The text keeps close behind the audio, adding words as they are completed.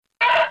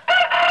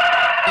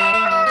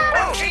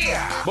dia!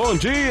 Bom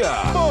dia!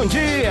 Bom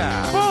dia!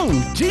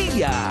 Bom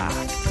dia!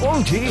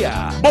 Bom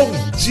dia! Bom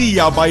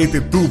dia,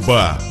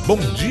 Abaetetuba! Bom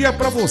dia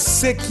para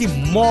você que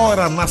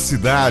mora na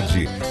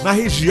cidade, na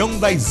região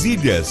das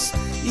ilhas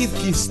e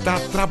que está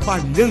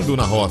trabalhando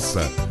na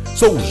roça.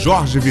 Sou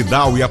Jorge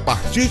Vidal e a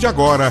partir de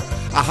agora,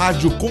 a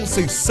Rádio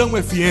Conceição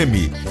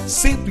FM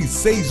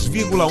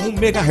 106,1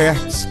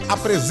 MHz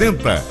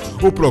apresenta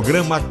o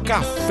programa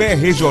Café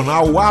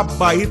Regional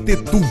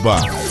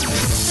Abaetetuba.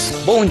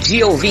 Bom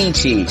dia,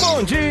 ouvintes!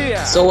 Bom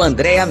dia! Sou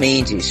Andréa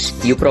Mendes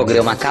e o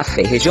programa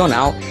Café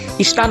Regional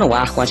está no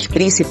ar com as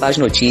principais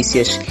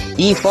notícias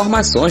e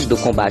informações do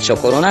combate ao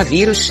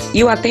coronavírus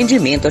e o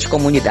atendimento às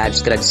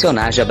comunidades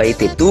tradicionais de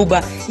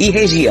Abaetetuba e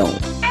região.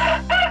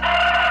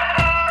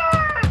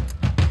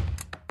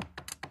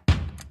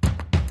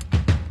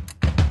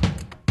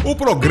 O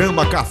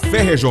programa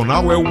Café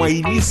Regional é uma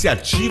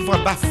iniciativa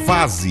da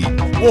FASE,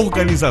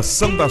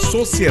 Organização da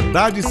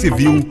Sociedade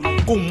Civil,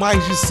 com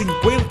mais de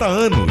 50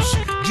 anos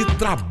de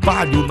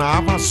trabalho na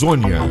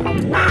Amazônia.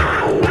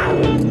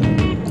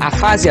 A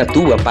FASE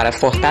atua para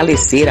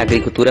fortalecer a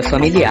agricultura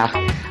familiar,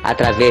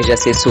 através de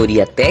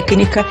assessoria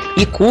técnica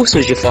e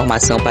cursos de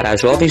formação para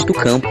jovens do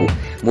campo,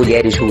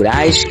 mulheres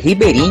rurais,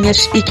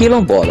 ribeirinhas e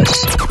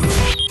quilombolas.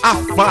 A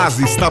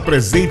FASE está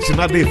presente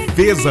na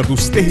defesa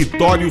dos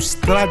territórios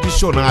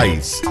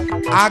tradicionais,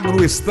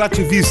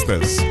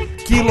 agroextrativistas,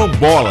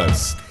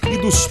 quilombolas e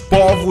dos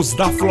povos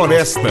da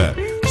floresta,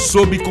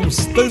 sob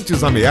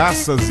constantes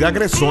ameaças e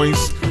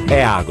agressões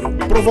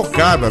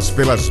provocadas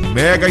pelas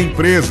mega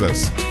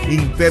empresas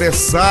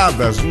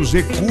interessadas nos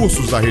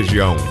recursos da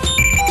região.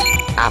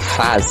 A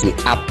FASE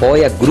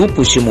apoia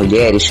grupos de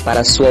mulheres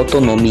para sua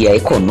autonomia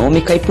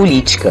econômica e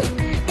política,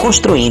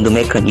 construindo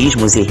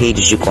mecanismos e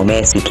redes de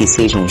comércio que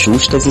sejam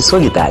justas e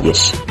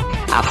solidárias.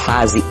 A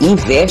FASE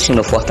investe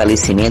no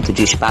fortalecimento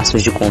de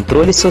espaços de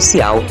controle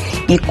social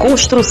e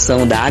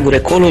construção da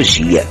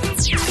agroecologia.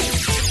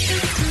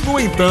 No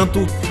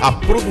entanto, a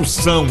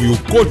produção e o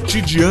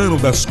cotidiano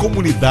das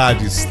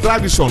comunidades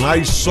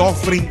tradicionais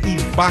sofrem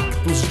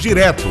impactos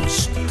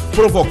diretos,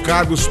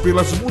 provocados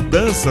pelas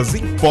mudanças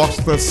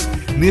impostas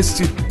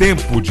neste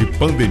tempo de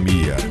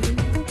pandemia.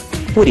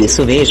 Por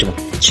isso mesmo,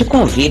 te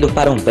convido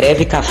para um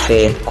breve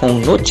café com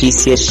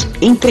notícias,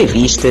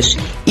 entrevistas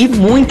e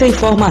muita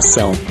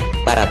informação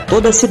para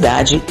toda a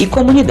cidade e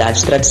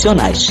comunidades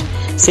tradicionais.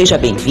 Seja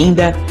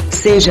bem-vinda,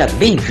 seja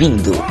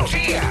bem-vindo. Bom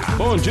dia!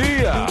 Bom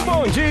dia!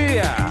 Bom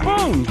dia!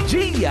 Bom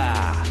dia!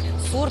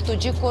 Surto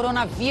de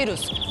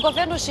coronavírus. O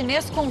governo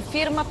chinês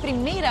confirma a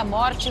primeira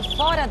morte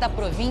fora da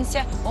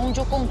província onde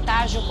o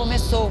contágio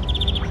começou.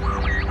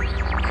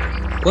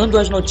 Quando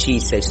as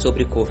notícias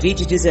sobre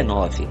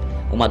Covid-19,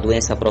 uma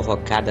doença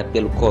provocada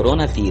pelo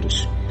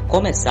coronavírus,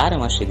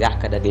 começaram a chegar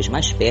cada vez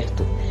mais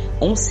perto,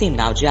 um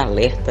sinal de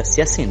alerta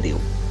se acendeu.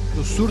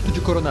 Do surto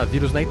de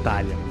coronavírus na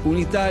Itália.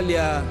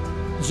 Un'Italia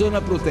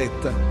zona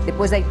protetta.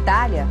 Depois da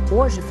Itália,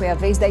 hoje foi a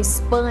vez da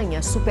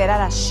Espanha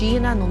superar a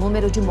China no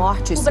número de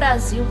mortes. O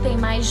Brasil tem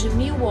mais de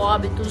 1.000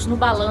 óbitos no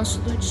balanço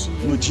do dia.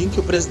 No dia em que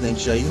o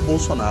presidente Jair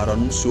Bolsonaro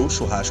anunciou o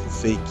churrasco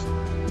fake,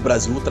 o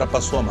Brasil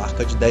ultrapassou a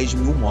marca de 10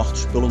 mil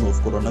mortos pelo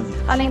novo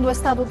coronavírus. Além do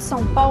estado de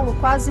São Paulo,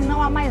 quase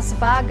não há mais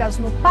vagas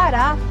no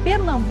Pará,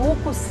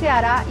 Pernambuco,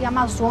 Ceará e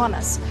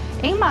Amazonas.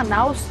 Em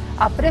Manaus,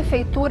 a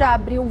prefeitura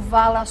abriu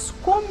valas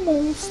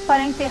comuns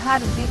para enterrar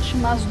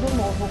vítimas do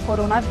novo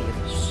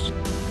coronavírus.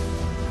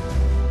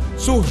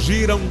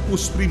 Surgiram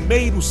os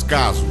primeiros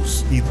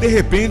casos e, de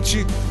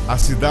repente, a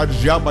cidade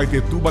de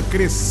Abaetetuba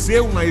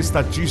cresceu na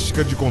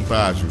estatística de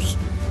contágios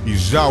e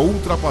já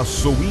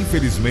ultrapassou,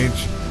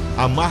 infelizmente,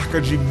 a marca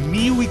de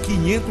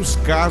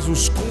 1.500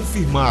 casos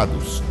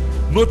confirmados,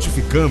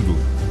 notificando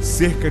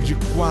cerca de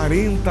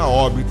 40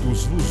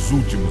 óbitos nos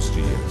últimos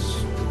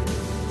dias.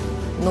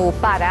 No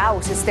Pará,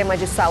 o sistema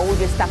de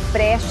saúde está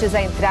prestes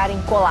a entrar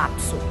em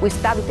colapso. O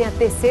estado tem a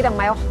terceira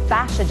maior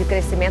taxa de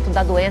crescimento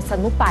da doença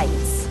no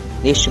país.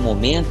 Neste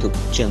momento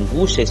de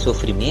angústia e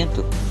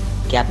sofrimento,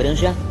 que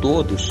abrange a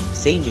todos,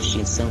 sem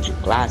distinção de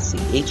classe,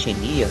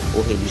 etnia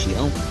ou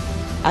religião,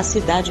 a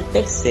cidade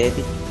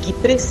percebe que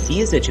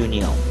precisa de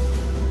união,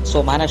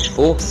 somar as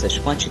forças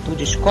com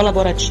atitudes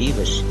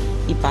colaborativas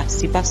e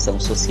participação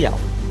social.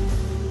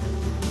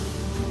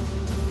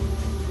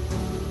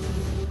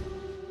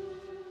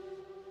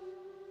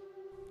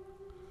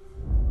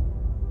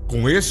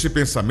 Com este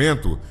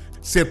pensamento,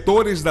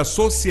 setores da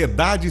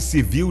sociedade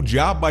civil de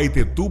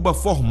Abaetetuba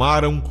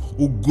formaram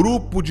o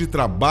Grupo de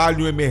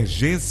Trabalho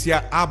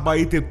Emergência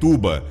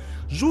Abaetetuba,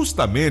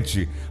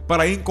 justamente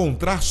para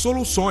encontrar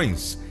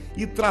soluções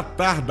e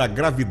tratar da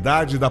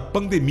gravidade da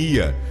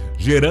pandemia,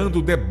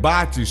 gerando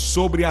debates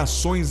sobre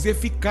ações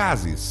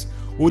eficazes,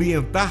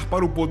 orientar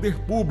para o poder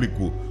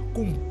público,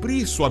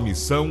 cumprir sua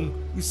missão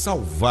e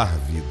salvar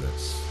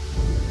vidas.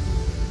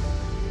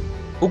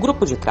 O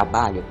grupo de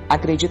trabalho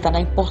acredita na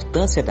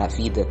importância da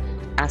vida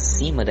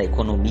acima da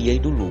economia e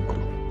do lucro.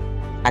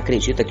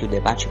 acredita que o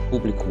debate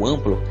público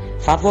amplo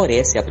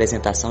favorece a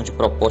apresentação de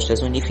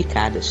propostas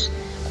unificadas,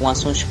 com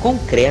ações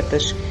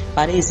concretas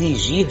para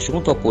exigir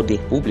junto ao poder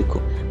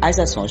público as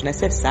ações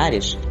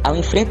necessárias ao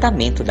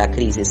enfrentamento da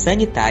crise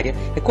sanitária,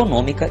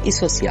 econômica e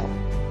social.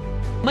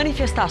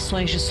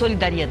 Manifestações de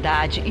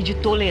solidariedade e de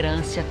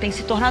tolerância têm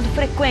se tornado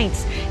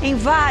frequentes em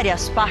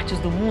várias partes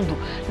do mundo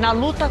na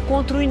luta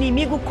contra o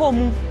inimigo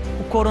comum,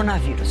 o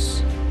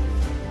coronavírus.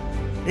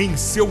 Em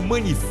seu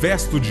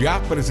manifesto de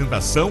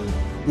apresentação,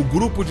 o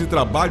grupo de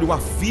trabalho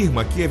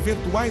afirma que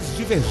eventuais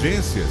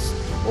divergências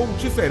ou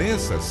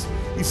diferenças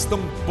estão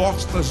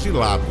postas de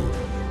lado.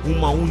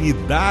 Uma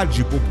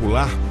unidade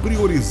popular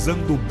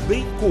priorizando o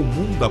bem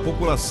comum da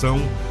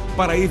população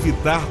para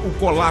evitar o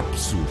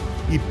colapso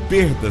e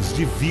perdas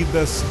de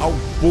vidas ao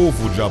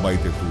povo de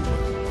Abaetetuba.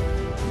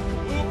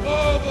 O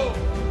povo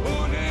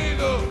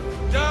unido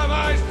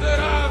jamais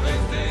será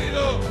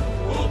vencido!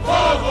 O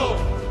povo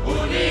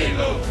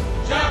unido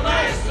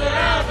jamais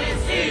será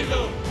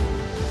vencido!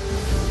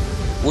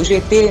 O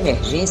GT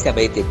Emergência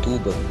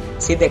Abaetetuba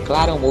se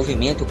declara um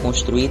movimento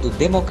construído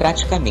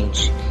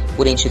democraticamente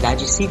por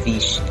entidades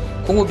civis,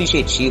 com o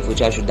objetivo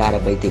de ajudar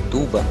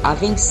Abaetetuba a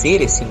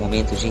vencer esse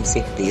momento de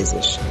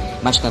incertezas,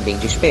 mas também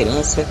de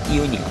esperança e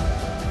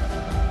união.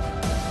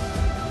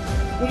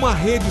 Uma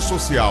rede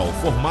social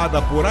formada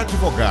por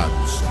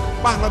advogados,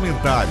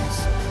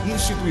 parlamentares,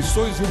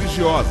 instituições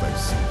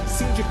religiosas,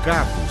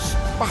 sindicatos,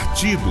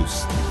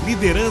 partidos,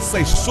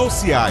 lideranças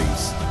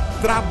sociais,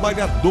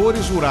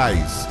 trabalhadores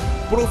rurais,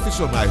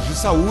 profissionais de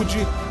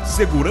saúde,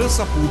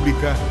 segurança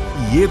pública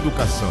e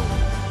educação.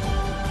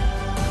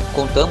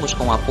 Contamos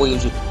com o apoio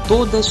de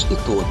todas e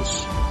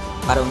todos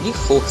para unir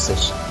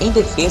forças em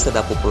defesa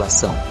da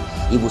população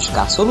e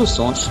buscar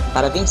soluções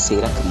para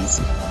vencer a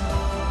crise.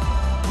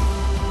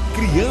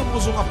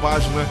 Criamos uma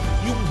página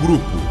e um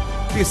grupo.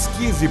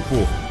 Pesquise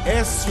por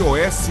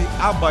SOS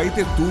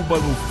Abaetetuba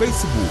no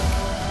Facebook.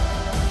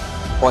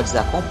 Podes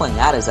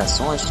acompanhar as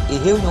ações e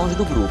reuniões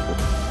do grupo.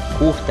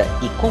 Curta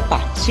e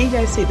compartilhe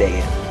essa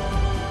ideia.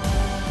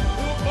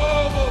 O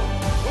povo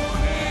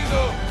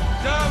unido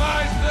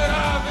jamais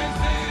será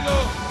vencido!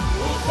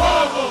 O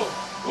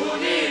povo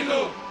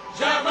unido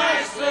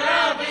jamais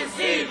será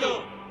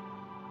vencido!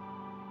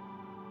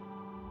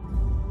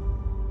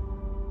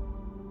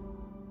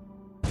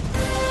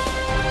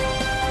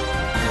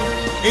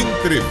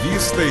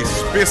 Entrevista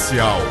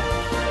especial.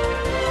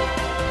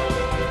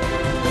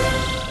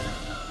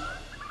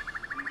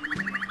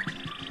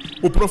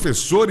 O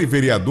professor e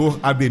vereador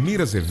Ademir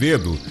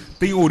Azevedo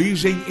tem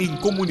origem em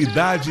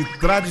comunidade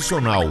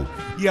tradicional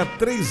e há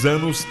 3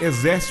 anos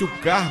exerce o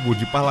cargo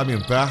de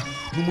parlamentar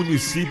no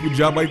município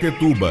de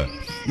Abaetetuba.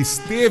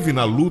 Esteve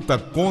na luta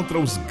contra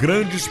os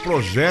grandes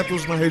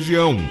projetos na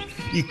região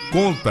e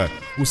conta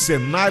o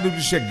cenário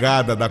de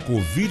chegada da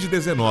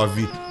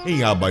Covid-19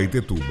 em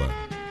Abaetetuba.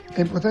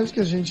 É importante que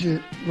a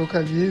gente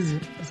localize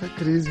essa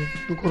crise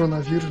do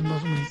coronavírus no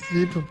nosso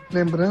município,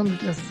 lembrando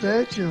que há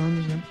 7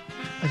 anos,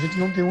 a gente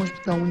não tem um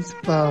hospital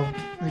municipal.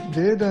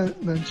 Desde a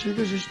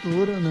antiga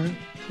gestora,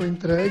 foi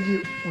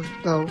entregue o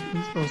Hospital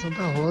Municipal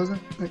Santa Rosa,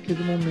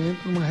 naquele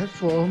momento, uma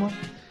reforma,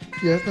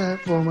 e essa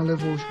reforma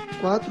levou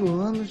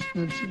 4 anos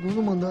do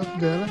segundo mandato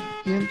dela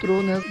e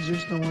entrou nessa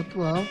gestão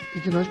atual,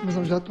 e que nós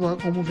começamos a atuar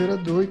como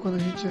vereador, e quando a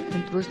gente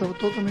entrou estava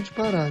totalmente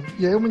parado.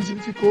 E aí o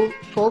município ficou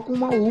só com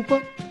uma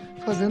UPA,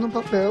 fazendo um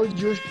papel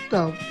de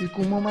hospital e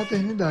com uma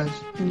maternidade.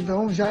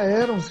 Então já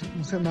era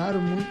um cenário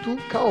muito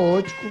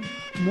caótico,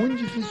 muito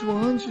difícil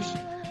antes,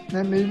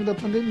 mesmo da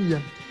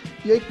pandemia.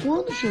 E aí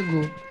quando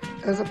chegou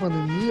essa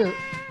pandemia,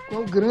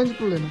 qual é o grande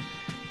problema?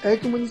 É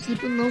que o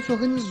município não se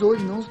organizou,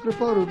 ele não se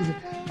preparou. Quer dizer,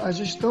 a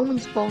gestão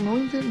municipal não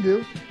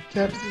entendeu que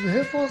era preciso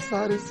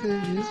reforçar esse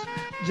serviço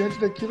diante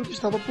daquilo que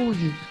estava por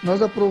vir.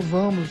 Nós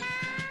aprovamos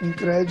um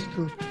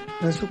crédito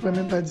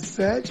suplementar de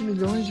 7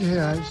 milhões de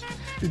reais.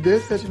 E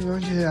desses 7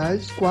 milhões de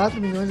reais, 4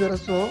 milhões era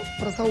só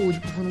para a saúde,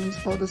 para o Fundo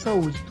Municipal da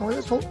Saúde. Então,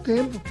 olha só o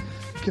tempo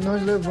que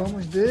nós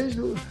levamos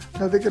desde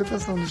a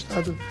decretação do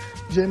estado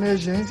de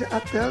emergência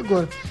até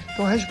agora.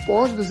 Então, a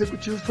resposta do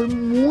Executivo foi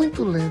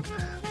muito lenta,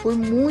 foi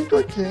muito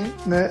aquém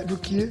do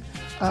que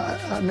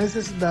a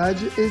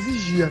necessidade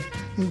exigia.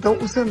 Então,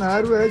 o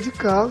cenário é de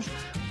caos,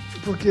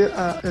 porque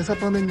essa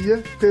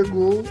pandemia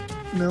pegou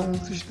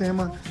um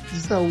sistema de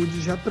saúde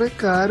já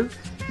precário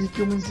e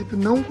que o município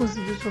não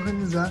conseguiu se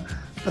organizar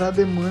para a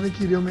demanda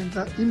que iria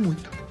aumentar e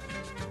muito.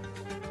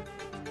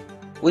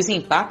 Os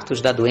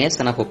impactos da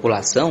doença na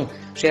população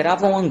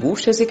geravam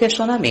angústias e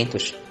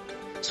questionamentos.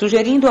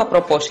 Sugerindo a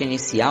proposta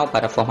inicial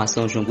para a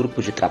formação de um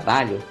grupo de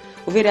trabalho,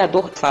 o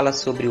vereador fala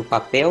sobre o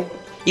papel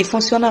e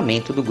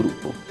funcionamento do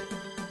grupo.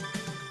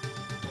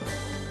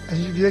 A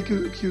gente via que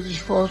os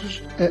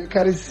esforços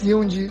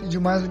careciam de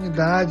mais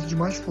unidade, de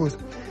mais força.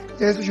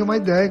 E aí surgiu uma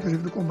ideia,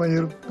 inclusive, do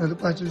companheiro do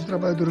Partido dos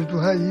Trabalhadores do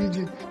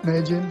RAID,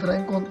 de entrar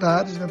em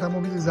contato, de tentar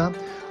mobilizar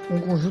um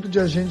conjunto de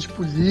agentes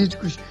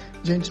políticos,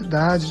 de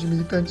entidades, de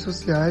militantes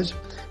sociais,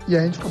 e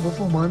aí a gente acabou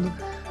formando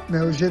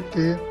o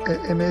GT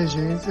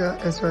Emergência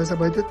SOS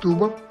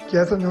Abaetetuba, que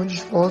é essa união de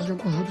esforços de um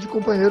conjunto de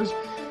companheiros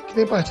que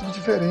tem partidos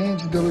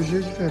diferentes,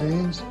 ideologias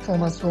diferentes,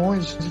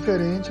 formações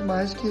diferentes,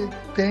 mas que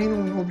tem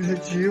um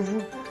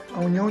objetivo, a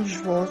união de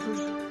esforços,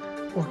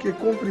 porque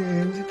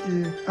compreende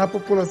que a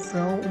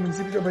população, o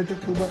município de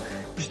Abaetetuba,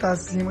 está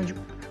acima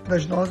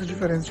das nossas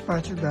diferenças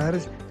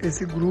partidárias.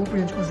 Esse grupo, a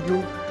gente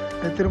conseguiu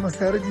ter uma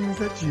série de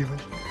iniciativas.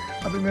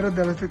 A primeira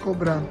delas foi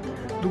cobrar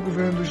do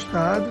governo do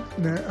estado,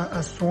 né,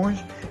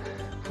 ações.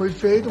 Foi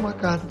feita uma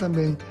carta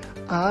também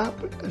à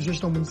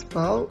gestão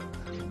municipal.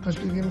 Nós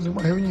pedimos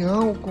uma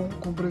reunião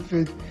com o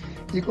prefeito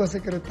e com a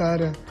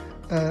secretária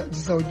de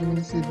saúde do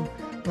município,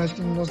 mas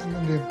que no nosso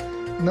entender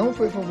não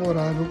foi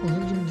favorável ao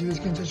conjunto de medidas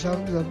que a gente achava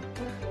que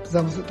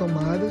precisavam ser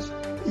tomadas.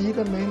 E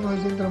também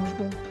nós entramos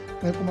com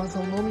uma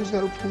ação no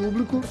Ministério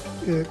Público,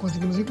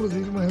 conseguimos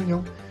inclusive uma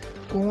reunião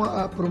com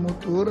a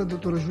promotora, a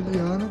doutora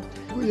Juliana,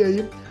 e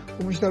aí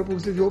o Ministério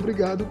Público se viu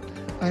obrigado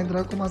a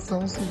entrar com uma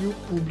ação civil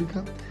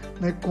pública,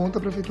 né, contra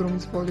a Prefeitura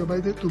Municipal de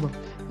Abaetetuba.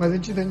 Mas a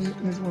gente entende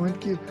nesse momento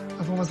que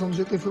a formação do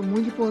GT foi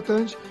muito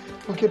importante,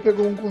 porque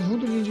pegou um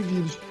conjunto de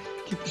indivíduos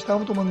que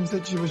estavam tomando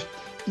iniciativas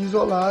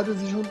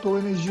isoladas e juntou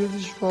energias e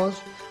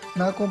esforços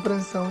na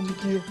compreensão de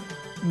que,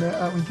 né,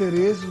 o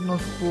interesse do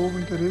nosso povo, o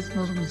interesse do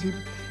nosso município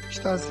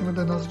está acima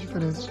das nossas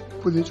diferenças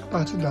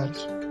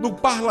político-partidárias. No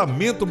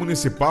Parlamento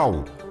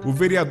Municipal, o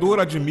vereador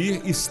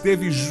Admir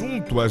esteve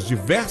junto às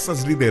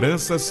diversas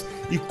lideranças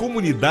e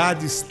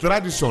comunidades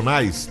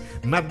tradicionais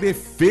na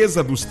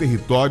defesa dos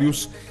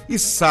territórios e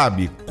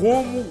sabe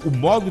como o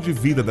modo de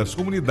vida das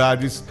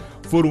comunidades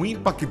foram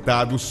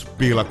impactados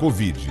pela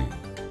Covid.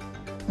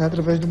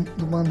 Através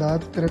do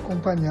mandato, ter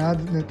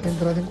acompanhado, ter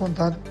entrado em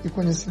contato e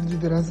conhecido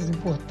lideranças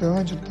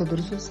importantes,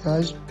 lutadores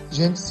sociais,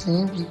 gente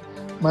simples,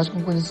 mas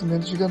com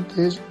conhecimento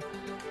gigantesco,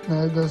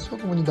 né, da sua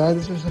comunidade,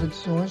 das suas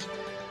tradições,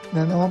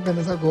 né, não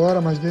apenas agora,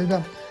 mas desde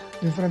o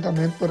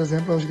enfrentamento, por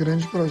exemplo, aos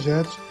grandes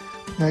projetos,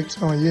 né, que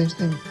estão aí. A gente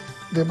tem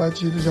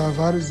debatido já há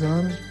vários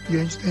anos e a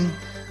gente tem,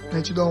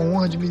 né, tido a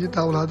honra de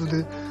militar ao lado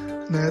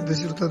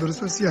desses lutadores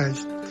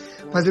sociais.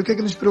 Mas o que é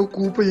que nos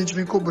preocupa e a gente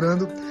vem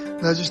cobrando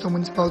da gestão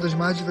municipal das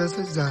mais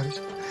diversas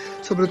áreas?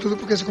 Sobretudo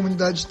porque as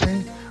comunidades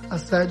têm a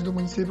sede do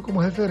município como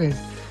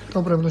referência.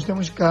 Então, por exemplo, nós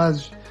temos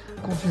casos,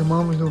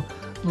 confirmamos no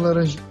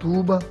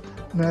Abaetetuba,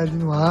 né, ali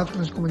no África,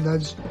 nas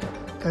comunidades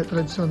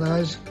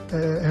tradicionais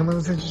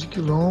remanescentes de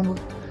quilombo,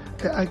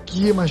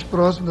 aqui mais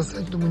próximo da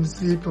sede do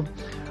município,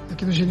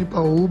 aqui no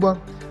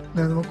Genipaúba,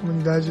 né, numa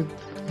comunidade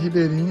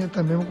ribeirinha,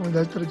 também uma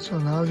comunidade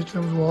tradicional. Já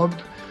tivemos um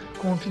óbito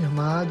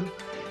confirmado.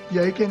 E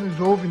aí quem nos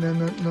ouve, né,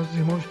 nossos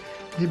irmãos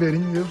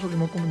ribeirinhos, eu sou de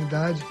uma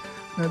comunidade,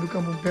 né, do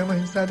Campo Pema, a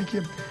gente sabe que,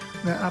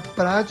 né, a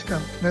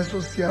prática, né,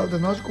 social das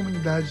nossas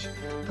comunidades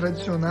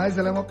tradicionais,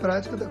 ela é uma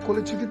prática da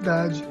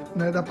coletividade,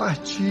 né, da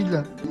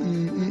partilha,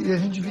 e a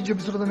gente divide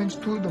absolutamente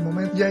tudo no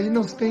momento. E aí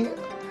não se tem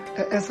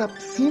essa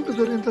simples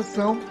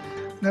orientação,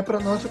 né, para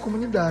a nossa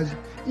comunidade,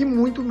 e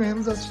muito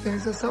menos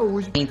assistência à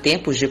saúde. Em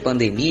tempos de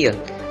pandemia,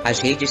 as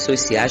redes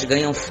sociais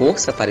ganham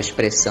força para a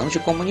expressão de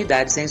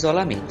comunidades em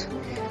isolamento.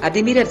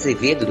 Ademir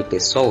Azevedo, do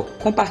PSOL,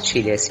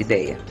 compartilha essa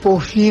ideia.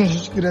 Por fim, a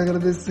gente queria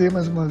agradecer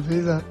mais uma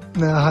vez a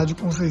Rádio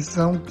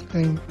Conceição, que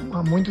tem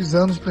há muitos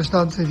anos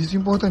prestado um serviço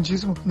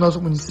importantíssimo no nosso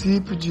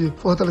município, de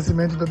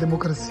fortalecimento da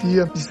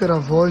democracia, de ser a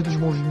voz dos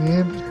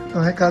movimentos.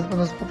 Então, um recado para a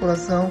nossa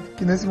população,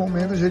 que nesse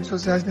momento as redes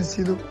sociais têm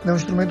sido, né, um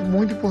instrumento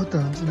muito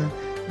importante, né?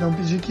 Então,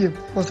 pedir que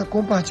possa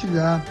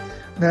compartilhar,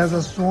 né, as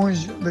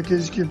ações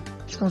daqueles que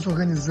estão se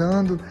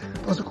organizando,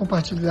 possa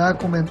compartilhar,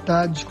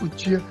 comentar,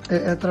 discutir.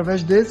 É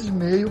através desses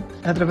meios,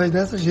 é através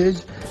dessas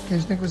redes que a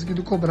gente tem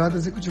conseguido cobrar do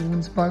Executivo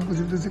Municipal,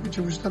 inclusive do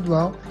Executivo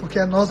Estadual, porque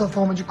é a nossa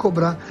forma de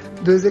cobrar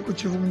do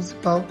Executivo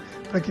Municipal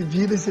para que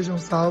vidas sejam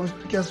salvas,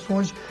 para que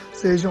ações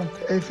sejam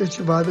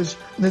efetivadas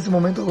nesse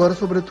momento agora,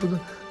 sobretudo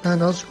nas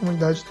nossas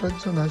comunidades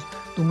tradicionais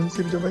do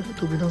município de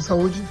Abaetetuba. Então,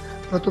 saúde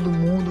para todo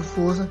mundo,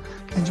 força,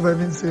 que a gente vai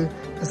vencer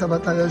essa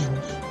batalha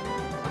juntos.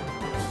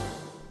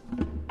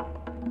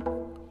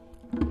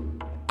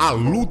 A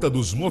luta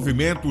dos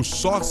movimentos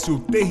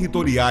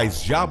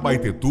socio-territoriais de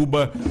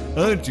Abaetetuba,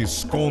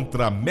 antes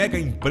contra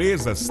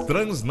mega-empresas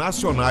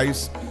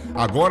transnacionais,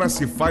 agora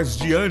se faz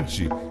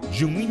diante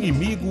de um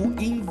inimigo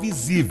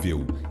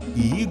invisível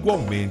e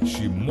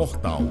igualmente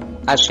mortal.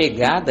 A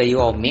chegada e o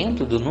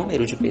aumento do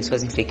número de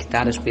pessoas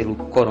infectadas pelo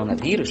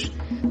coronavírus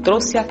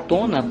trouxe à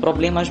tona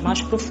problemas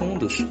mais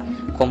profundos,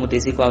 como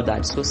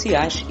desigualdades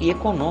sociais e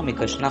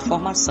econômicas na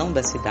formação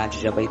da cidade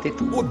de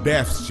Abaetetuba. O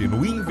déficit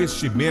no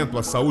investimento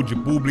à saúde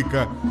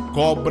pública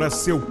cobra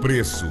seu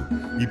preço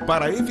e,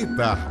 para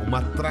evitar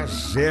uma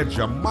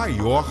tragédia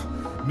maior,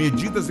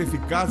 medidas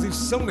eficazes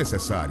são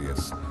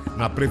necessárias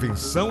na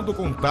prevenção do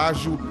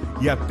contágio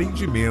e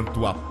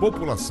atendimento à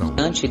população.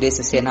 Diante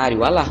desse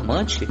cenário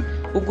alarmante,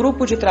 o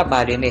Grupo de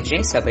Trabalho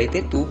Emergência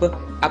Abaetetuba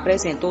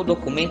apresentou o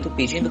documento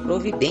pedindo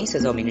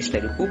providências ao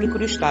Ministério Público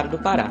do Estado do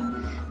Pará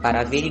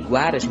para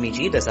averiguar as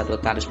medidas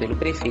adotadas pelo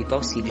prefeito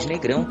Alcides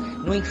Negrão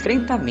no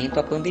enfrentamento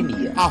à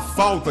pandemia. A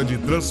falta de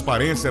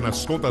transparência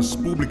nas contas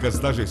públicas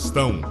da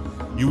gestão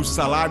e os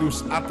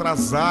salários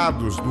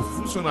atrasados do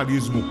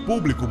funcionalismo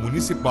público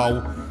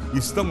municipal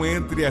estão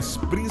entre as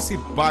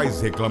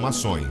principais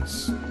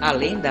reclamações.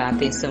 Além da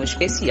atenção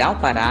especial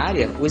para a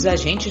área, os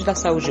agentes da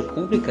saúde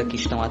pública que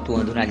estão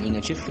atuando na linha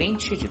de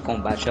frente de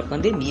combate à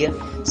pandemia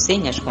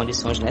sem as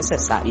condições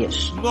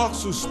necessárias.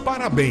 Nossos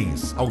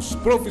parabéns aos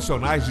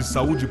profissionais de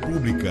saúde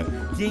pública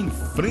que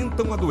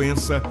enfrentam a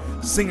doença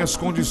sem as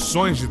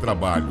condições de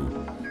trabalho,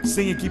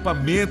 sem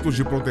equipamentos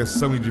de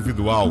proteção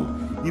individual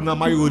e, na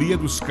maioria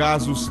dos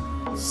casos,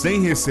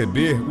 sem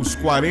receber os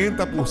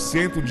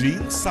 40% de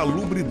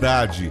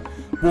insalubridade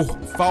por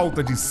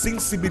falta de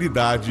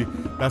sensibilidade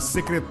da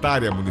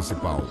secretária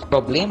municipal.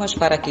 Problemas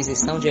para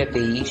aquisição de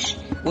EPIs,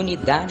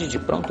 unidade de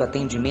pronto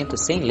atendimento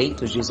sem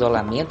leitos de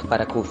isolamento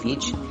para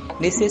Covid,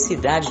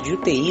 necessidade de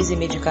UTIs e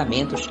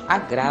medicamentos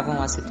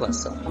agravam a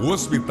situação. O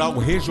Hospital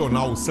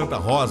Regional Santa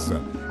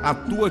Rosa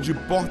atua de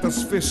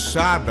portas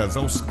fechadas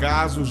aos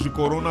casos de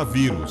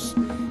coronavírus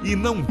e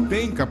não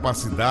tem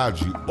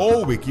capacidade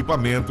ou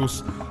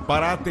equipamentos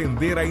para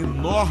atender a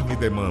enorme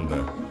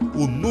demanda.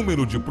 O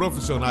número de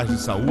profissionais de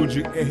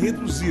saúde é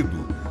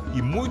reduzido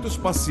e muitos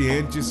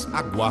pacientes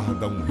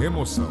aguardam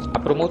remoção. A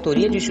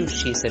Promotoria de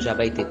Justiça de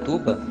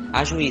Abaetetuba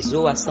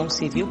ajuizou ação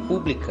civil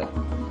pública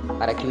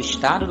para que o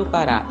Estado do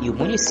Pará e o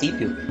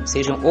município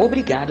sejam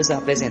obrigados a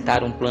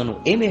apresentar um plano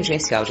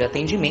emergencial de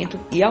atendimento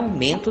e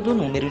aumento do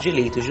número de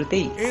leitos de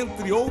UTI.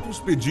 Entre outros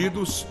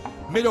pedidos,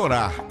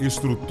 melhorar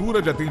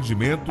estrutura de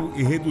atendimento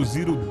e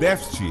reduzir o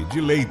déficit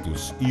de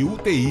leitos e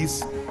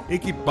UTIs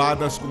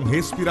equipadas com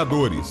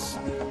respiradores.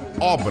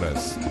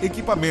 Obras,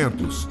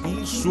 equipamentos e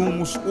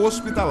insumos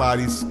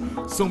hospitalares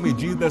são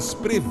medidas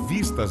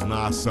previstas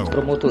na ação. A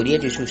Promotoria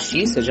de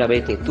Justiça de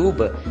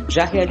Abaetetuba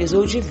já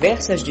realizou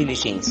diversas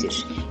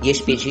diligências e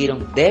expediram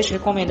 10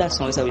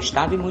 recomendações ao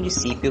Estado e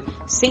município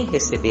sem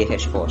receber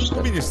resposta.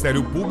 O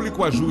Ministério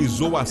Público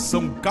ajuizou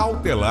ação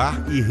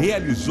cautelar e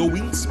realizou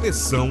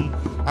inspeção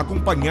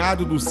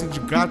acompanhado do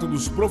Sindicato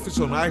dos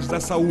Profissionais da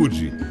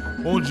Saúde,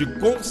 onde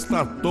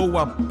constatou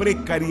a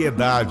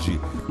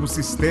precariedade no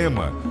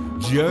sistema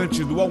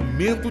diante do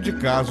aumento de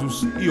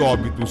casos e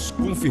óbitos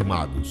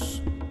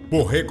confirmados.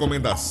 Por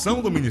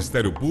recomendação do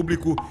Ministério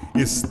Público,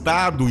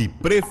 Estado e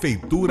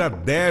Prefeitura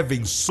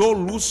devem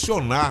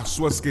solucionar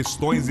suas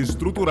questões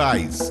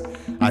estruturais,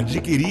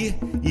 adquirir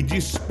e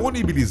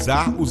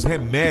disponibilizar os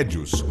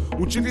remédios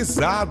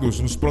utilizados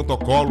nos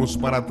protocolos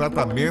para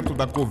tratamento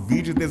da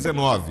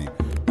Covid-19,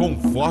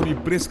 conforme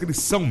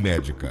prescrição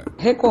médica.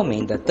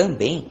 Recomenda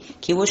também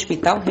que o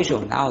Hospital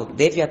Regional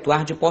deve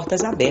atuar de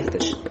portas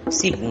abertas,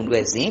 segundo o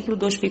exemplo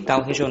do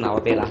Hospital Regional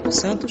Abelardo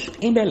Santos,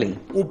 em Belém.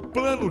 O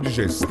plano de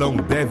gestão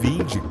deve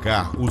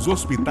indicar os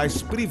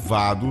hospitais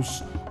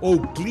privados ou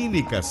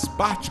clínicas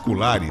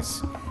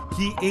particulares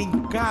que, em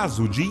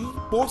caso de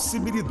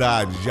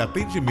impossibilidade de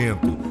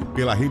atendimento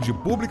pela rede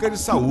pública de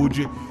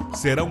saúde,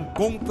 serão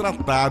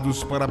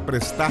contratados para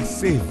prestar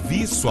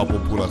serviço à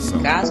população.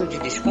 Em caso de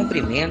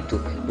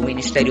descumprimento, o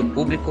Ministério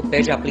Público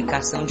pede a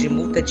aplicação de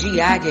multa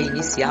diária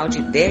inicial de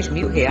R$10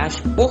 mil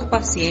por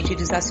paciente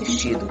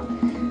desassistido,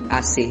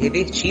 a ser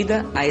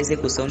revertida à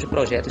execução de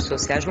projetos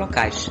sociais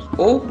locais,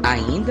 ou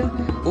ainda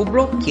o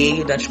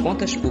bloqueio das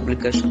contas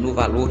públicas no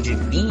valor de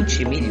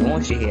R$20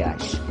 milhões,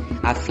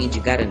 a fim de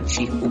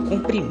garantir o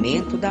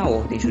cumprimento da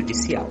ordem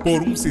judicial.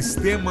 Por um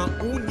sistema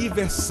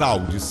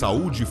universal de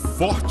saúde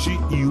forte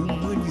e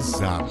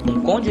humanizado. Com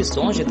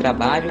condições de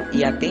trabalho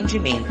e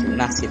atendimento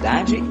na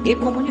cidade e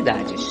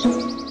comunidades.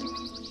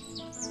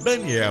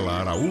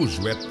 Daniela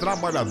Araújo é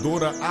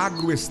trabalhadora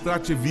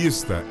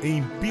agroextrativista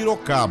em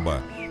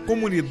Pirocaba,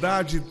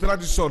 comunidade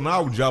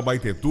tradicional de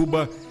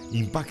Abaetetuba,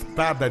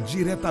 impactada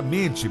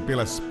diretamente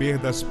pelas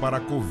perdas para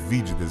a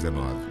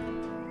Covid-19.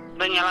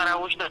 Daniela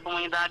Araújo, da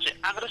comunidade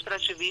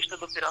agroextrativista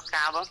do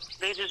Pirocaba.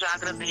 Desde já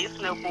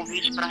agradeço o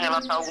convite para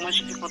relatar algumas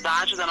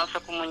dificuldades da nossa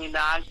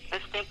comunidade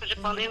nesse tempo de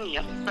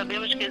pandemia.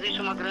 Sabemos que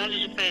existe uma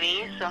grande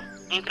diferença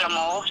entre a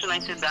morte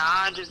nas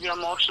cidades e a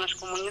morte nas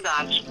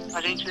comunidades.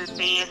 A gente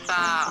tem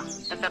essa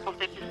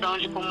concepção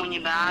de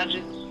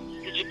comunidade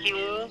e de que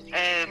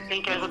um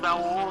tem que ajudar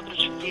o outro,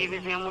 de que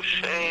vivemos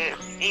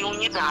em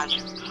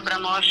unidade. Para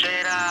nós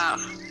era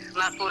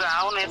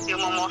natural ter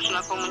uma morte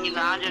na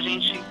comunidade, a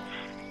gente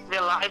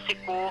velar esse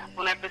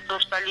corpo,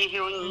 pessoas estão ali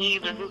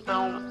reunidas.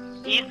 Então,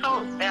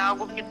 isso é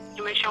algo que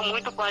mexeu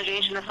muito com a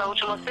gente nessa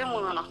última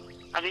semana.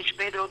 A gente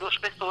perdeu 2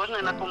 pessoas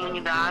na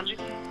comunidade.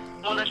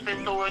 Uma das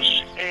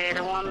pessoas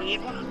era um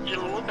amigo de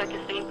luta que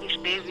sempre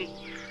esteve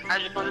à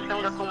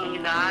disposição da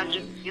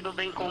comunidade e do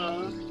bem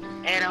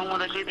comum. Era uma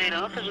das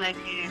lideranças,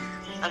 que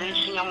a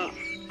gente tinha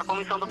a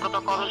comissão do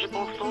protocolo de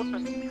consulta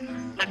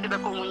daqui da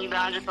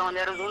comunidade. Então, ele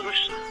era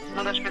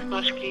uma das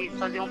pessoas que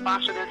faziam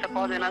parte dessa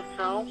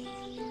coordenação.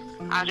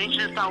 A agente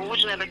de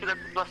saúde daqui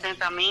do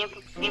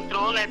assentamento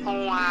entrou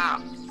com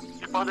a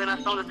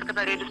coordenação da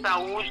Secretaria de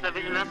Saúde, da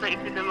Vigilância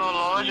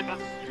Epidemiológica,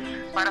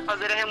 para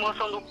fazer a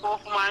remoção do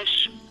corpo,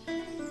 mas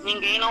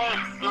ninguém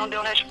não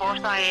deu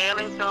resposta a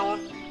ela, então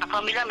a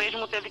família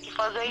mesmo teve que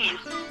fazer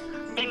isso.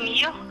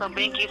 Temia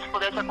também que isso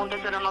pudesse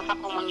acontecer na nossa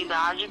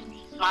comunidade,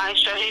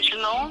 mas a gente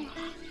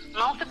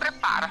não se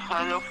prepara.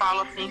 Eu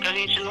falo assim que a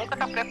gente nunca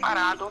está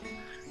preparado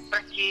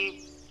para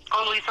que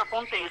quando isso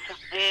aconteça.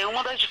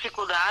 Uma das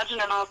dificuldades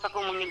na nossa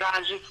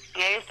comunidade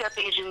é esse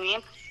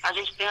atendimento. A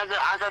gente tem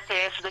as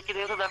ATS daqui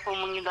dentro da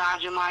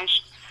comunidade,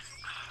 mas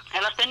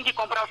elas têm que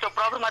comprar o seu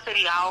próprio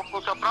material, com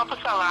o seu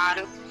próprio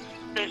salário,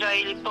 seja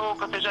ele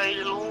touca, seja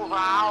ele luva,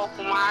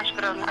 álcool,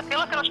 máscara,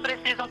 aquilo que elas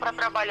precisam para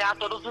trabalhar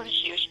todos os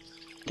dias.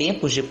 Em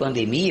tempos de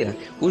pandemia,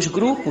 os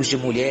grupos de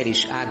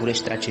mulheres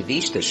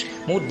agroextrativistas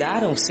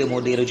mudaram seu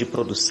modelo de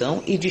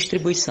produção e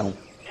distribuição.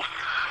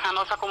 A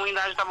nossa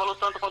comunidade estava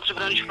lutando contra os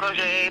grandes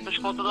projetos,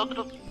 contra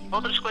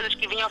outras coisas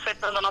que vinham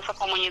afetando a nossa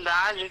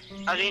comunidade.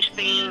 A gente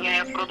tem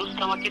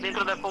produção aqui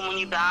dentro da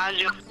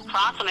comunidade. Eu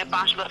faço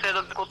parte da Feira do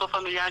Agricultor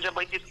Familiar de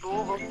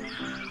Abaetetuba,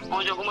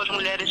 onde algumas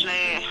mulheres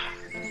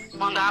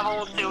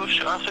mandavam os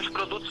seus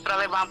produtos para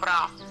levar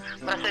para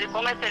serem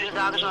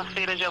comercializados na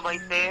feira de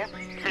Abaeté,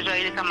 seja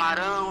ele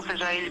camarão,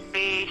 seja ele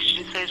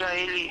peixe, seja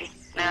ele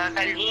a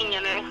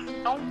galinha,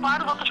 Então,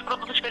 vários outros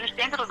produtos que a gente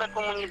tem dentro da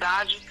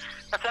comunidade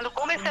está sendo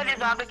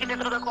comercializado aqui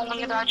dentro da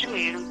comunidade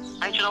mesmo.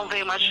 A gente não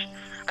vê mais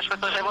as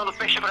pessoas levando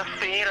peixe para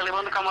feira,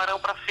 levando camarão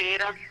para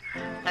feira.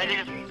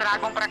 Eles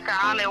tragam para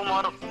cá, eu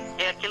moro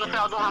aqui no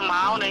final do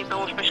ramal,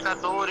 então os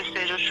pescadores,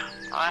 seja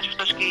as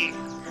pessoas que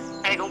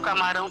pegam o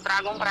camarão,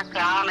 tragam para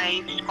cá,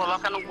 e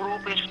colocam no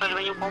grupo e as pessoas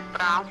venham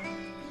comprar.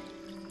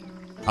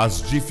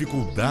 As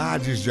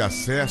dificuldades de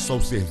acesso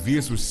aos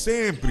serviços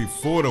sempre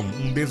foram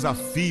um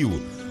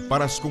desafio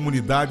para as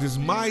comunidades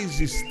mais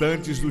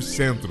distantes dos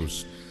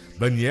centros.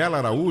 Daniela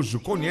Araújo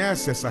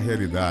conhece essa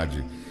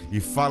realidade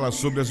e fala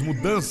sobre as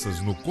mudanças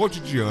no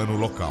cotidiano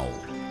local.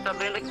 Está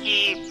vendo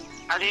que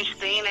a gente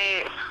tem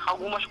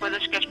algumas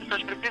coisas que as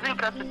pessoas precisam ir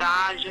para a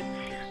cidade.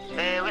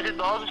 Os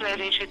idosos, a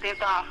gente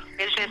tenta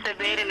eles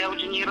receberem o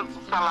dinheiro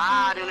do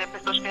salário,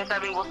 pessoas que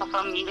recebem Bolsa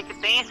Família, que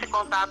têm esse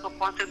contato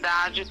com a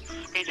cidade.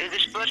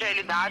 Existem duas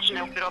realidades,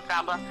 o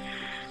Pirocaba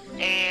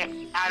é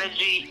área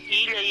de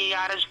ilha e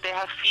área de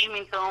terra firme,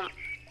 então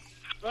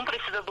um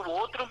precisa do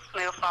outro,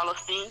 eu falo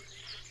assim.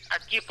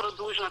 Aqui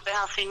produz na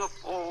terra firme,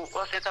 o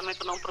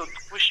assentamento não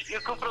produz, e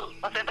o que o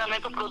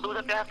assentamento produz,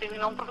 a terra firme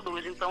não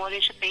produz. Então a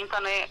gente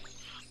tenta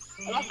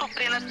um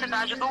suprir a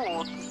necessidade do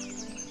outro.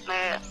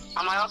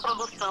 A maior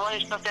produção a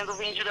gente está sendo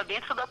vendida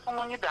dentro da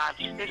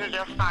comunidade, seja de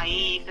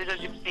açaí, seja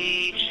de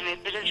peixe,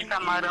 seja de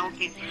camarão,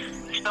 que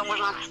estamos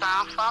na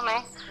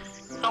safra,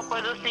 São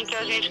coisas assim que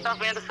a gente está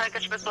vendo, sabe, que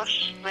as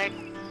pessoas,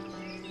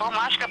 por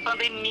mais que a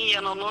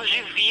pandemia não nos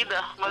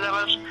divida,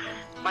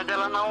 mas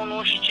ela não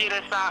nos tira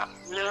essa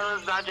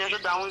generosidade de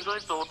ajudar uns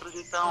aos outros.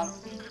 Então,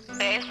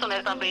 peço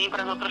também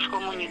para as outras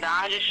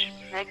comunidades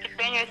que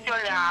tenham esse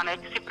olhar,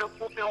 que se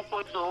preocupem uns com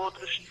os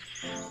outros,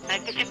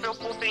 que se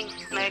preocupem,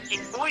 que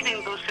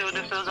cuidem dos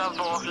seus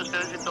avós, dos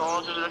seus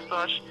idosos,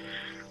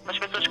 das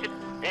pessoas que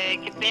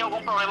têm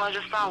algum problema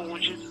de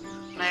saúde.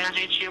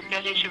 O que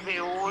a gente vê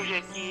hoje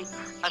é que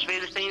às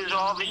vezes tem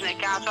jovens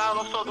que acham, eu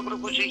não sou do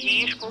grupo de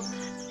risco,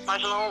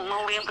 mas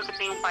não lembra que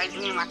tem um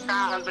paizinho na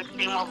casa, que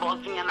tem uma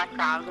avózinha na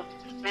casa.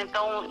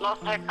 Então,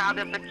 nosso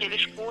recado é para que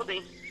eles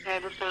cuidem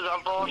dos seus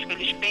avós, que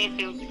eles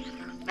pensem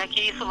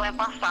que isso vai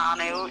passar.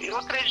 Eu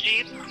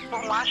acredito,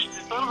 por mais de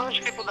todas as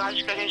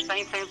dificuldades que a gente está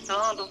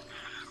enfrentando,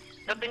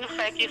 eu tenho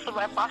fé que isso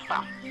vai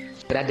passar.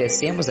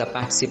 Agradecemos a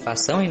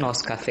participação em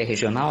nosso Café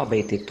Regional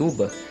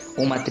Abaetetuba,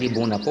 uma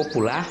tribuna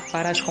popular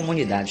para as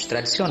comunidades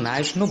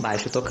tradicionais no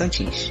Baixo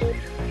Tocantins.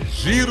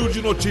 Giro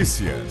de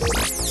notícias.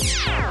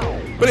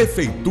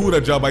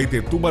 Prefeitura de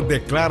Abaetetuba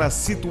declara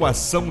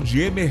situação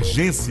de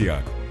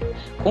emergência.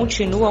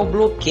 Continua o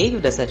bloqueio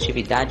das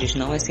atividades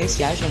não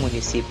essenciais no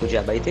município de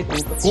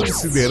Abaetetuba.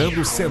 Considerando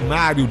o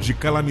cenário de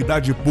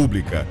calamidade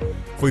pública,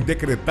 foi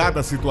decretada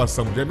a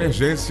situação de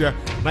emergência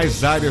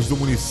nas áreas do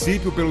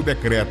município pelo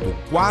decreto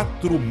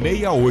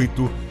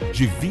 468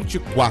 de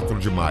 24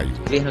 de maio. O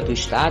governo do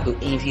estado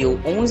enviou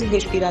 11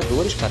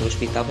 respiradores para o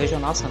Hospital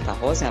Regional Santa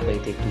Rosa em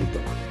Abaetetuba,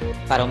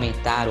 para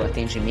aumentar o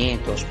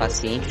atendimento aos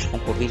pacientes com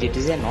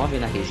Covid-19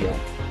 na região.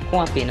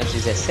 Com apenas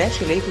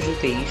 17 leitos de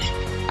UTIs,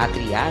 a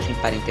triagem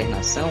para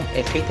internação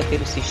é feita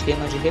pelo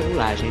sistema de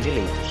regulagem de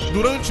leitos.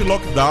 Durante o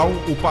lockdown,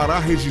 o Pará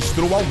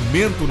registrou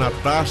aumento na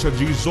taxa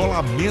de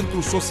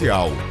isolamento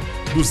social.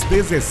 Dos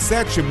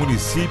 17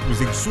 municípios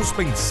em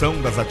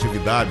suspensão das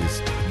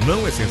atividades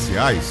não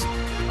essenciais,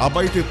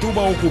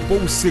 Abaetetuba ocupou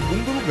o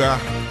segundo lugar,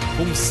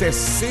 com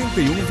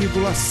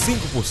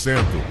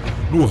 61,5%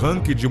 no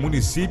ranking de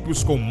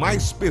municípios com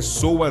mais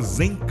pessoas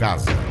em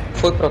casa.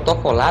 Foi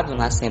protocolado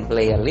na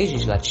Assembleia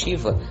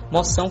Legislativa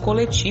moção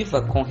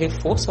coletiva com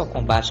reforço ao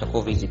combate à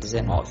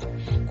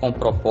Covid-19, com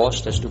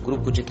propostas do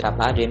Grupo de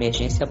Trabalho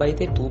Emergência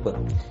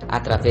Abaetetuba,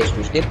 através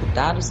dos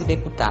deputados e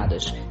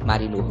deputadas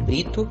Marilor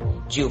Brito,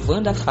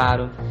 Dilvanda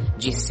Faro,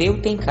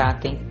 Dirceu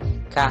Tencaten,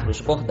 Carlos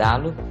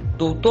Bordalo,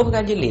 Doutor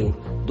Galileu,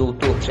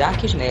 Doutor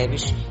Jaques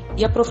Neves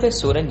e a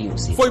professora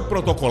Nilce. Foi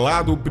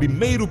protocolado o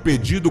primeiro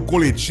pedido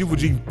coletivo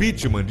de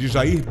impeachment de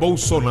Jair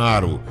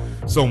Bolsonaro.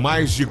 São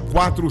mais de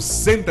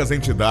 400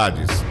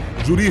 entidades,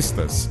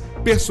 juristas,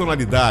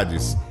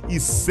 personalidades e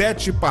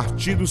 7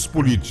 partidos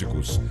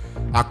políticos.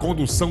 a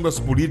condução das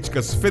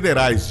políticas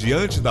federais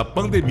diante da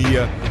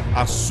pandemia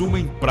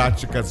assumem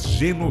práticas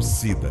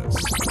genocidas.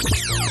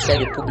 O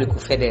Ministério Público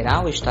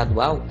Federal e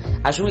Estadual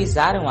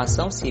ajuizaram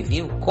ação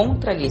civil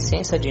contra a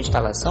licença de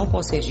instalação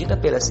concedida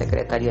pela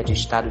Secretaria de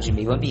Estado de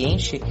Meio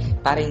Ambiente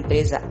para a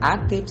empresa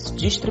ATEPS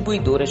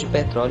Distribuidora de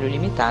Petróleo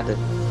Limitada,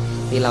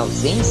 pela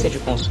ausência de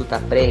consulta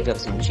prévia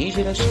aos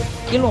indígenas,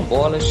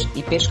 quilombolas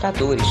e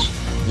pescadores,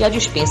 e a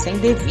dispensa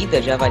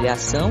indevida de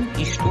avaliação,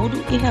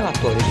 estudo e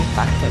relatório de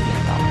impacto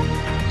ambiental.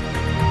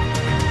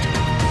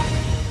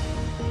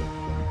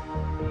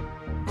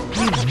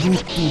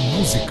 Minuto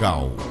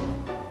musical.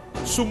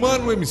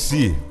 Sumano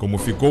MC, como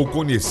ficou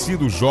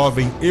conhecido o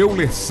jovem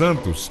Euler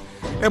Santos,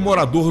 é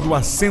morador do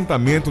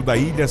assentamento da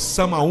ilha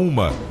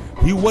Samaúma,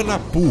 Rio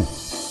Anapu.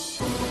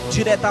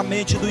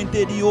 Diretamente do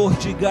interior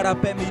de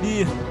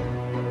Igarapé-Miri,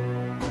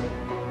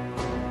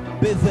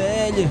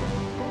 PVL.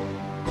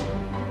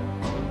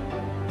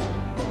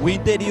 O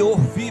interior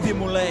vive,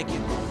 moleque.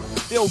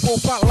 Eu vou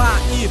falar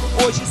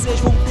e hoje vocês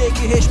vão ter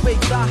que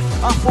respeitar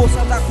a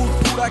força da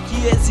cultura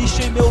que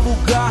existe em meu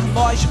lugar.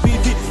 Nós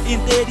vive,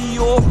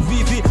 interior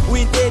vive, o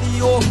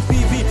interior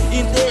vive,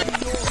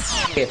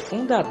 interior. É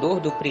fundador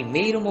do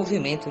primeiro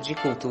movimento de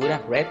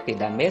cultura rap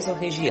da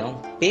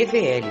mesorregião,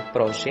 PVL,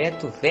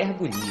 Projeto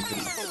Verbo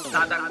Livre.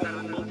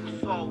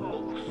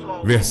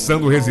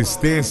 Versando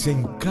resistência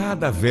em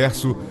cada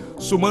verso,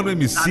 Sumano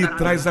MC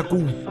traz a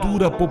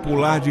cultura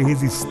popular de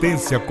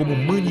resistência como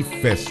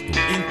manifesto.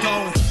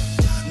 Então,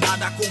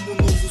 nada como um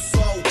novo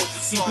sol,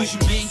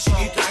 simplesmente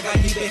que traga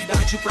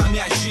liberdade pra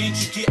minha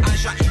gente, que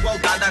haja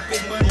igualdade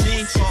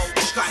permanente.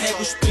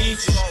 Descarrega os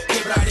pentes,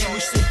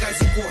 quebraremos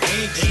cercas e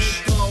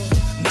correntes. Então,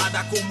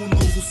 nada como um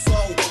novo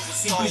sol,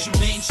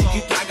 simplesmente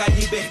que traga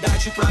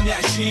liberdade pra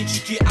minha gente,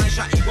 que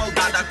haja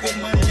igualdade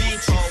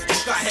permanente.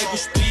 Descarrega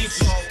os pentes,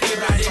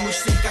 quebraremos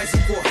cercas e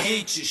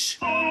correntes.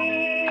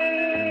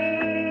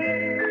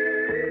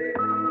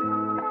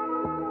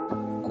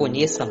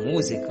 Conheça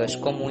músicas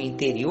como O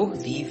Interior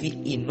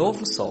Vive e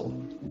Novo Sol.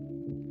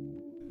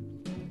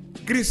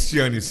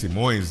 Cristiane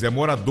Simões é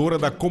moradora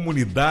da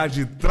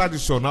comunidade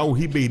tradicional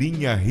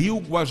ribeirinha Rio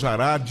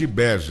Guajará de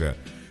Beja,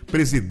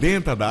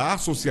 presidenta da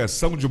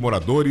Associação de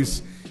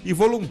Moradores e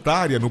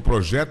voluntária no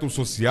projeto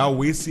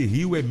social Esse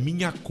Rio é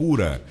Minha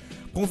Cura.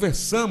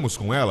 Conversamos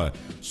com ela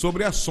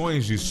sobre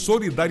ações de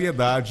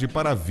solidariedade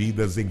para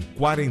vidas em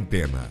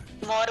quarentena.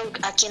 Moro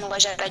aqui no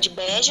Guajará de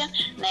Beja,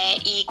 né,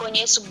 e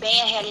conheço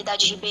bem a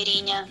realidade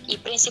ribeirinha e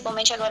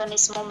principalmente agora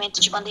nesse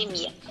momento de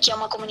pandemia, que é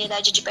uma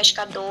comunidade de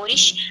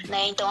pescadores,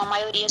 né, então a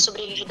maioria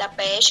sobrevive da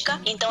pesca,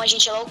 então a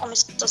gente logo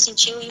começou a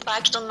sentir o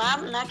impacto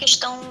na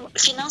questão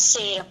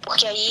financeira,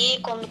 porque aí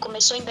quando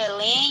começou em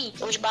Belém,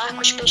 os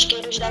barcos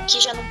pesqueiros daqui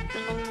já não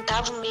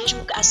estavam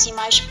mesmo assim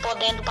mais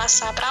podendo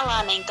passar para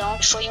lá, né, então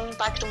foi um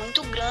impacto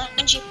muito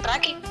grande para a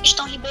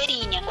questão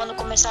ribeirinha, quando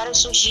começaram a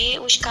surgir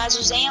os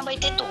casos em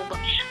Abaetetuba,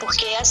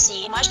 porque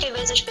assim, mais que às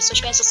vezes as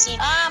pessoas pensam assim,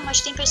 mas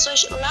tem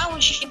pessoas lá,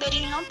 os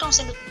ribeirinhos não estão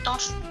sendo tão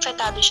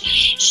afetados.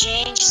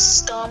 Gente,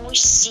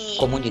 estamos sim.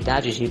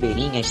 Comunidades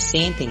ribeirinhas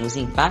sentem os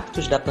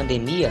impactos da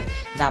pandemia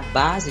na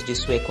base de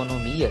sua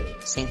economia,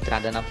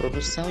 centrada na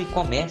produção e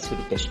comércio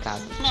do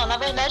pescado. Não, na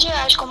verdade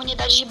as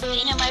comunidades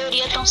ribeirinhas, a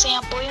maioria estão sem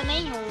apoio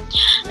nenhum,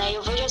 né?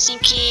 Eu vejo assim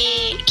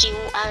que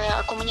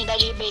a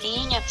comunidade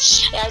ribeirinha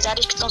é as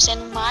áreas que estão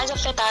sendo mais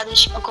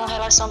afetadas com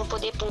relação ao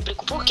poder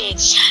público. Por quê?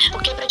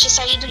 Porque para te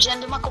sair do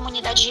dentro de uma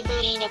comunidade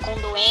ribeirinha com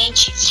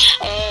doente,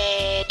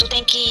 tu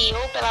tem que ir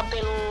ou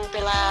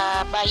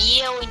pela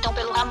Bahia ou então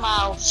pelo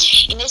ramal.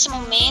 E nesse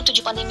momento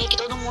de pandemia que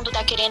todo mundo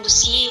está querendo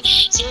se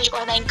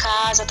resguardar em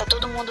casa, tá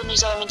todo mundo no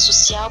isolamento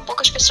social,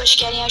 poucas pessoas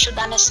querem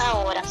ajudar nessa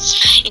hora.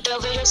 Então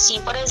eu vejo assim,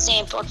 por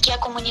exemplo, aqui a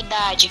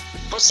comunidade,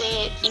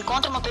 você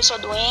encontra uma pessoa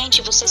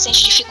doente, você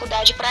sente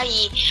dificuldade para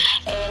ir,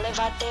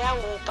 levar até a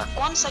UPA.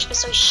 Quando essas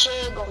pessoas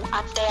chegam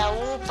até a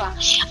UPA,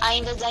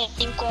 ainda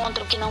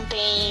encontram que não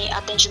tem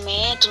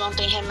atendimento, não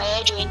tem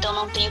remédio, então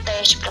não tem o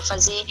teste para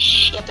fazer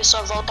e a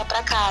pessoa volta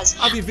para casa.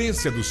 A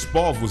vivência dos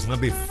povos na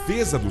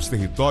defesa dos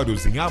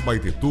territórios em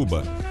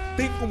Abaetetuba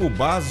tem como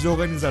base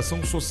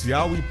organização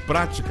social e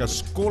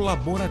práticas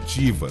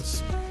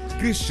colaborativas.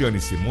 Cristiane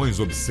Simões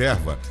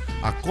observa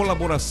a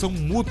colaboração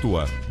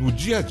mútua no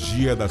dia a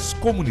dia das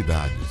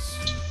comunidades.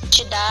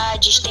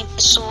 Entidades, tem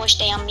pessoas,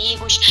 tem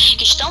amigos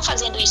que estão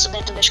fazendo isso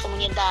dentro das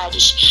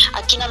comunidades.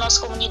 Aqui na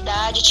nossa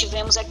comunidade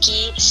tivemos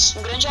aqui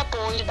um grande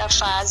apoio da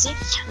FASE,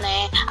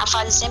 né? A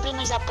FASE sempre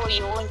nos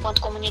apoiou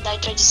enquanto comunidade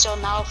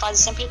tradicional, a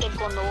FASE sempre esteve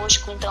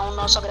conosco, então o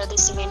nosso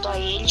agradecimento a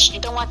eles.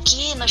 Então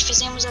aqui nós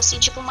fizemos assim,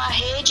 tipo uma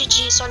rede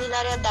de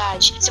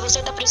solidariedade. Se você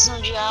está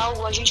precisando de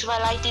algo, a gente vai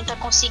lá e tenta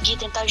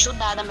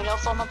ajudar da melhor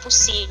forma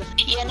possível.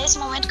 E é nesse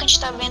momento que a gente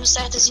está vendo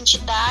certas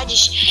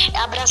entidades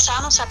abraçar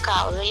a nossa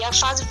causa, e a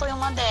FASE foi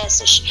uma dessas,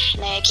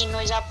 né, que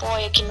nos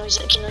apoia, que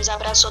nos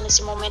abraçou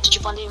nesse momento de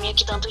pandemia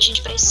que tanto a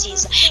gente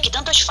precisa, que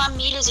tantas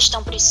famílias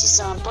estão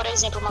precisando. Por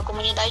exemplo, uma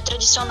comunidade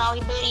tradicional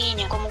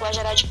ribeirinha, como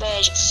Guajará de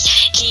Beja,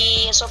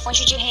 que a sua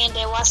fonte de renda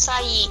é o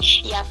açaí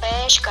e a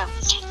pesca,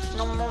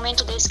 num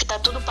momento desse que está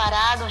tudo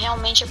parado,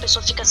 realmente a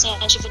pessoa fica sem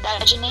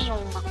atividade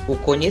nenhuma. O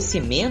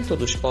conhecimento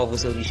dos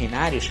povos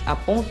originários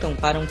apontam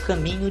para um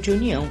caminho de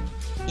união.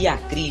 E a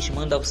Cris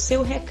manda o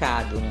seu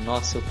recado no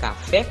nosso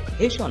Café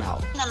Regional.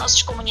 Nas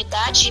nossas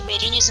comunidades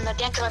ribeirinhas ainda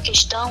tem aquela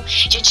questão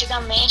de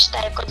antigamente, da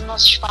época dos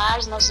nossos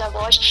pais, nossos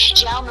avós,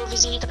 de o meu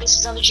vizinho está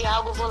precisando de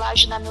algo, eu vou lá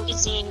ajudar meu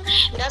vizinho.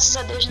 Graças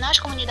a Deus, nas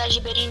comunidades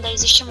ribeirinhas ainda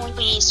existe muito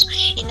isso.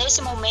 E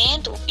nesse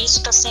momento, isso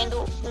está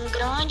sendo um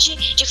grande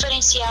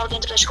diferencial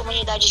dentro das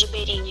comunidades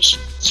ribeirinhas.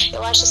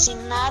 Eu acho assim,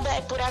 nada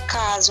é por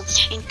acaso.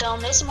 Então,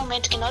 nesse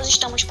momento que nós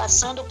estamos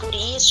passando por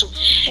isso,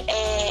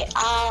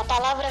 a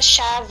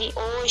palavra-chave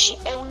hoje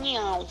é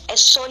união, é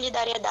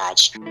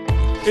solidariedade.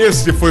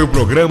 Este foi o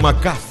programa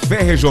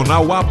Café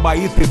Regional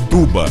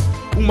Abaetetuba,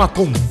 uma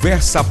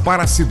conversa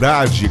para a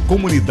cidade e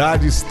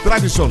comunidades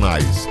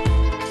tradicionais.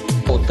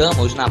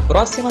 Voltamos na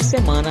próxima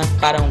semana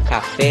para um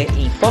café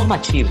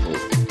informativo.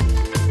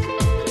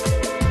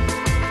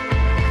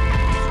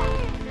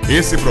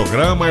 Esse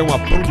programa é uma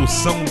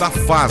produção da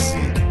FASE,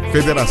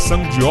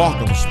 Federação de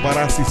Órgãos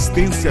para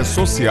Assistência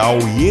Social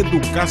e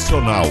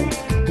Educacional,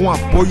 com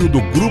apoio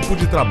do Grupo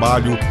de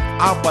Trabalho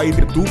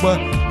Abaetetuba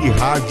e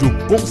Rádio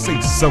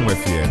Conceição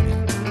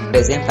FM.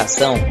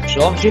 Apresentação: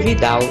 Jorge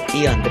Vidal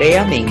e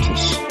Andréa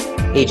Mendes.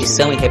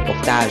 Edição e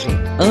reportagem: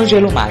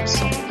 Ângelo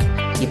Madison.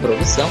 E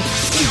produção: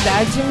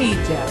 Cidade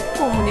Mídia.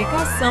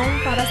 Comunicação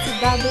para a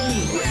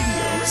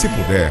cidadania. Se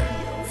puder,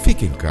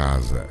 fique em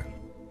casa.